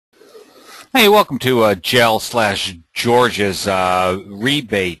Hey, welcome to Gel/George's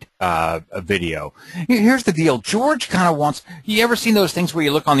rebate video. Here's the deal. George kind of wants, you ever seen those things where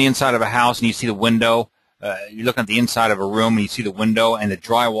you look on the inside of a house and you see the window? You look at the inside of a room and you see the window, and the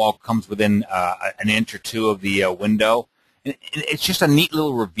drywall comes within an inch or two of the window. And it's just a neat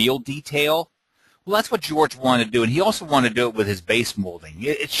little reveal detail. Well, that's what George wanted to do, and he also wanted to do it with his base molding.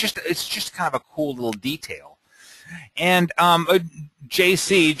 It's just kind of a cool little detail. And Joe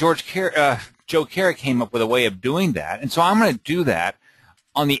Carrick came up with a way of doing that, and so I'm going to do that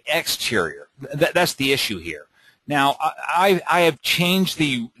on the exterior. That's the issue here. Now I have changed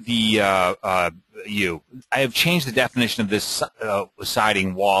I have changed the definition of this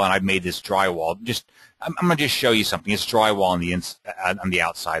siding wall, and I've made this drywall. I'm going to just show you something. It's drywall on the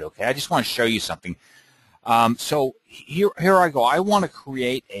outside. Okay, I just want to show you something. So here I go. I want to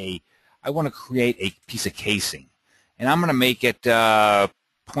create a piece of casing. And I'm going to make it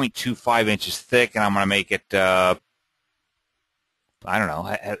 0.25 inches thick, and I'm going to make it, I don't know,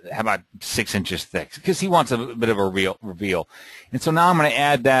 how about 6 inches thick? Because he wants a bit of a reveal. And so now I'm going to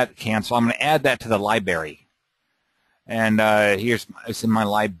add that, cancel. I'm going to add that to the library. And it's in my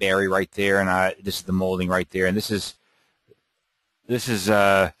library right there, and this is the molding right there. And this is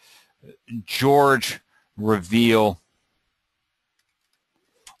George Reveal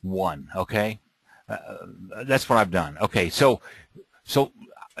 1, okay? That's what I've done. Okay, so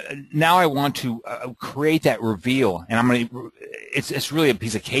now I want to create that reveal, and I'm going to. It's really a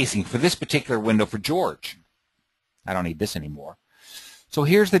piece of casing for this particular window for George. I don't need this anymore. So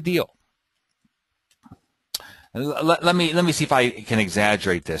here's the deal. Let me see if I can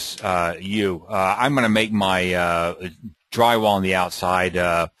exaggerate this. I'm going to make my drywall on the outside.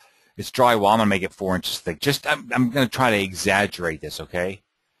 It's drywall. I'm going to make it 4 inches thick. I'm going to try to exaggerate this. Okay.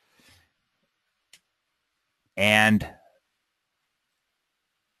 And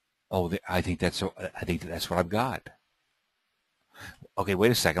I think that's what I've got. Okay, wait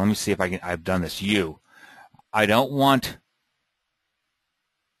a second. Let me see if I've done this. I don't want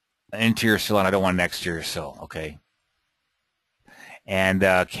an interior sill, and I don't want an exterior sill. Okay. And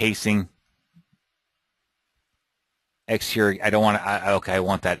casing, exterior. I don't want. Okay, I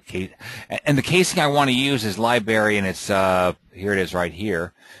want that case. And the casing I want to use is library, and it's here it is right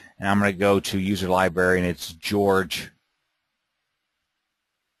here. And I'm going to go to user library, and it's George.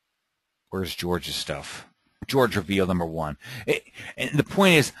 Where's George's stuff? George Reveal number 1. And the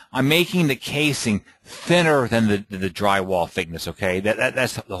point is, I'm making the casing thinner than the drywall thickness. Okay,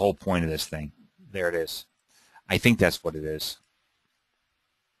 that's the whole point of this thing. There it is. I think that's what it is.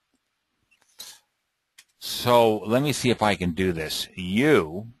 So let me see if I can do this.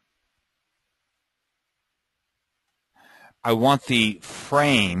 I want the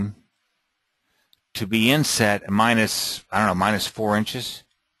frame to be inset minus 4 inches.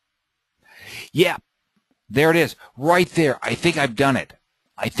 Yeah, there it is, right there. I think I've done it.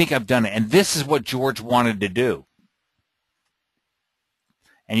 And this is what George wanted to do.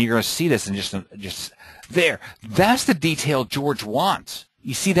 And you're going to see this in just there. That's the detail George wants.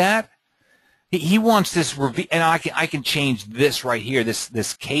 You see that? He wants this reveal, and I can change this right here,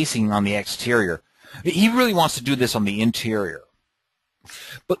 this casing on the exterior. He really wants to do this on the interior.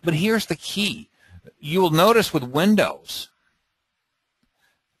 But here's the key. You will notice with Windows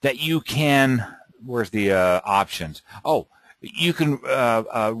that you can, where's the options? Oh, you can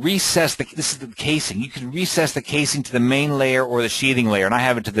recess this is the casing. You can recess the casing to the main layer or the sheathing layer, and I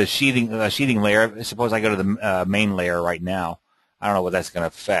have it to the sheathing layer. Suppose I go to the main layer right now. I don't know what that's going to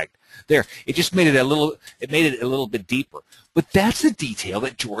affect. There, it just made it a little bit deeper. But that's the detail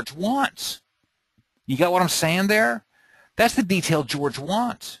that George wants. You got what I'm saying there? That's the detail George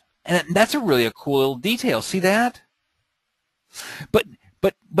wants. And that's really a cool little detail. See that? But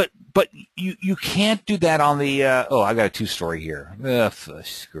you can't do that on the I got a 2-story here.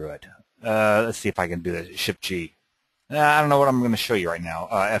 Screw it. Let's see if I can do this. Shift G. I don't know what I'm going to show you right now.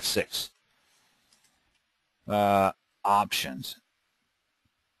 F6. Options.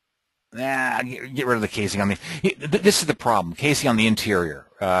 Get rid of the casing on the. This is the problem. Casing on the interior.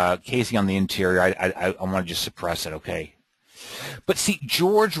 Casing on the interior. I want to just suppress it. Okay. But see,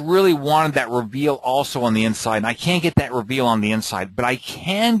 George really wanted that reveal also on the inside, and I can't get that reveal on the inside, but I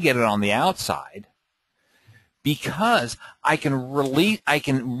can get it on the outside because I can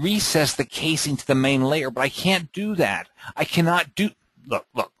recess the casing to the main layer, but I can't do that. I cannot do. Look.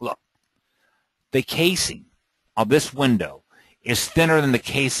 The casing of this window is thinner than the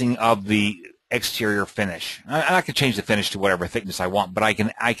casing of the exterior finish. I can change the finish to whatever thickness I want, but I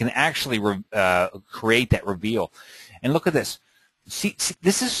can actually create that reveal. And look at this. See,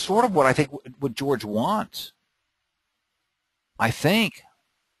 this is sort of what I think what George wants. I think.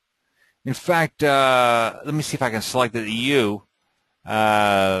 In fact, let me see if I can select the U,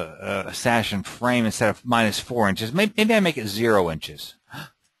 sash and frame instead of -4 inches. Maybe I make it 0 inches.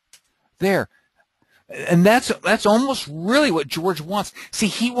 There. And that's almost really what George wants. See,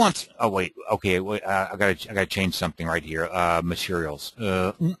 he wants. Oh wait, okay, wait, I gotta change something right here. Materials.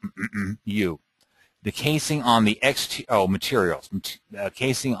 U. The casing on the materials.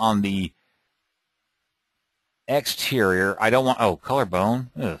 Casing on the exterior. I don't want. Color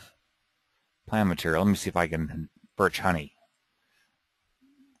bone. Ugh. Plan material. Let me see if I can birch honey.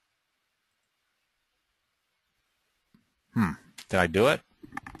 Did I do it?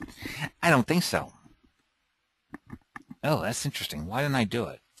 I don't think so. Oh, that's interesting. Why didn't I do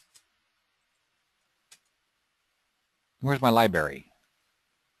it? Where's my library?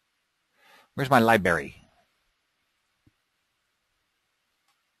 Where's my library?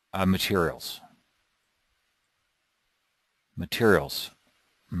 Materials. Materials.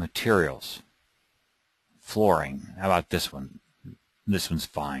 Materials. Flooring. How about this one? This one's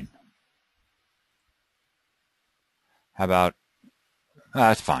fine. How about...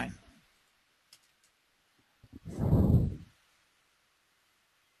 that's fine.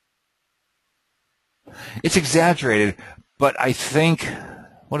 It's exaggerated, but I think...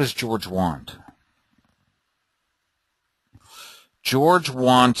 What does George want? George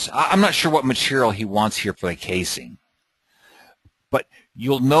wants... I'm not sure what material he wants here for the casing. But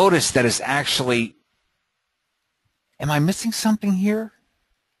you'll notice that it's actually... Am I missing something here?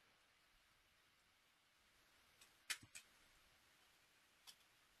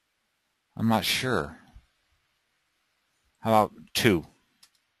 I'm not sure. How about 2?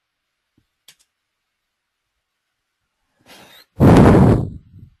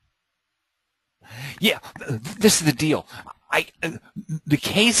 Yeah, this is the deal. The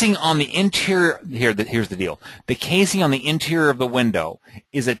casing on the interior here. Here's the deal. The casing on the interior of the window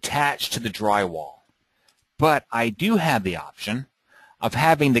is attached to the drywall, but I do have the option of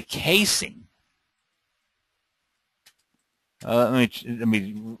having the casing. Let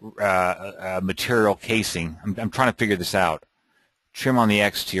me material casing. I'm trying to figure this out. Trim on the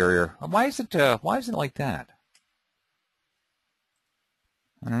exterior. Why is it like that?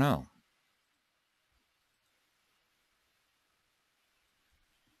 I don't know.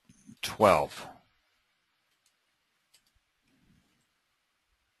 $12.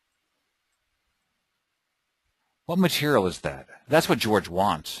 What material is that? That's what George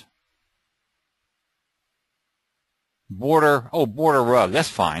wants. Border rug. That's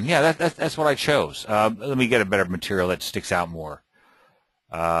fine. Yeah, that's what I chose. Let me get a better material that sticks out more.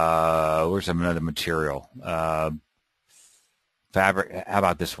 Where's another material? Fabric. How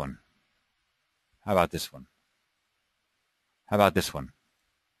about this one? How about this one? How about this one?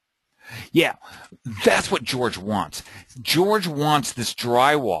 Yeah, that's what George wants. George wants this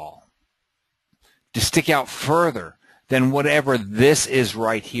drywall to stick out further than whatever this is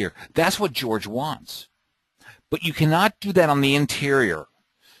right here. That's what George wants. But you cannot do that on the interior.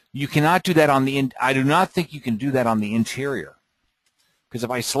 You cannot do that on the I do not think you can do that on the interior. Because if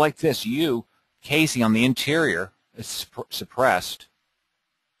I select this U, casing on the interior, it's suppressed.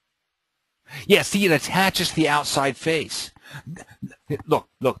 Yeah, see, it attaches to the outside face. Look,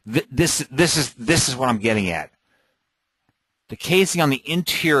 this is what I'm getting at. The casing on the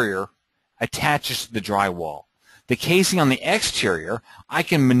interior attaches to the drywall. The casing on the exterior, I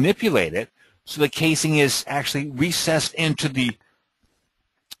can manipulate it so the casing is actually recessed into the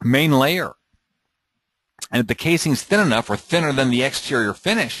main layer. And if the casing is thin enough or thinner than the exterior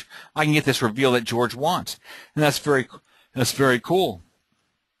finish, I can get this reveal that George wants. And that's very cool.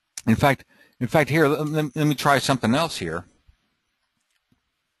 In fact, here, let me try something else here.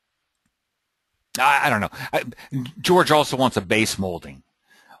 I don't know. George also wants a base molding.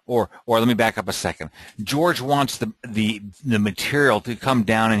 Or let me back up a second. George wants the material to come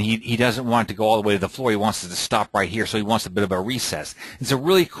down, and he doesn't want it to go all the way to the floor. He wants it to stop right here, so he wants a bit of a recess. It's a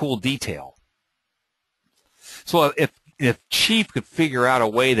really cool detail. So if Chief could figure out a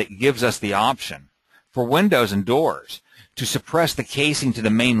way that gives us the option for windows and doors to suppress the casing to the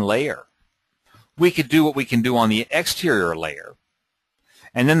main layer, we could do what we can do on the exterior layer.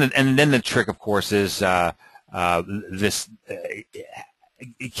 And then the trick, of course, is this.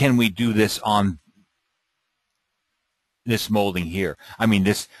 Can we do this on this molding here? I mean,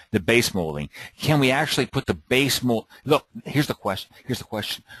 the base molding. Can we actually put the base mold? Look, here's the question. Here's the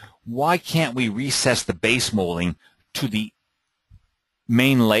question. Why can't we recess the base molding to the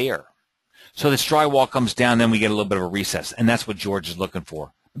main layer? So this drywall comes down, then we get a little bit of a recess, and that's what George is looking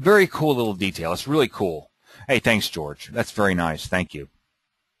for. Very cool little detail. It's really cool. Hey, thanks, George. That's very nice. Thank you.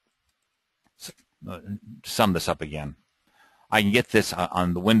 Sum this up again. I can get this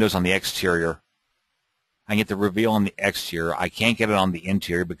on the windows on the exterior. I can get the reveal on the exterior. I can't get it on the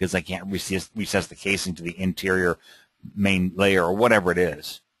interior because I can't recess the casing to the interior main layer or whatever it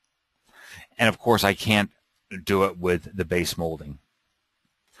is. And of course, I can't do it with the base molding.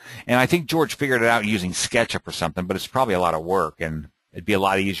 And I think George figured it out using SketchUp or something, but it's probably a lot of work, and it'd be a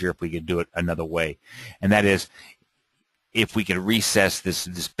lot easier if we could do it another way. And that is, if we could recess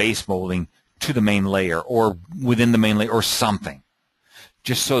this base molding to the main layer or within the main layer or something,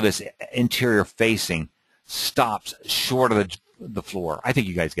 just so this interior facing stops short of the floor. I think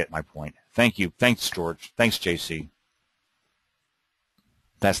you guys get my point. Thank you. Thanks, George. Thanks, JC.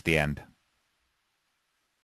 That's the end.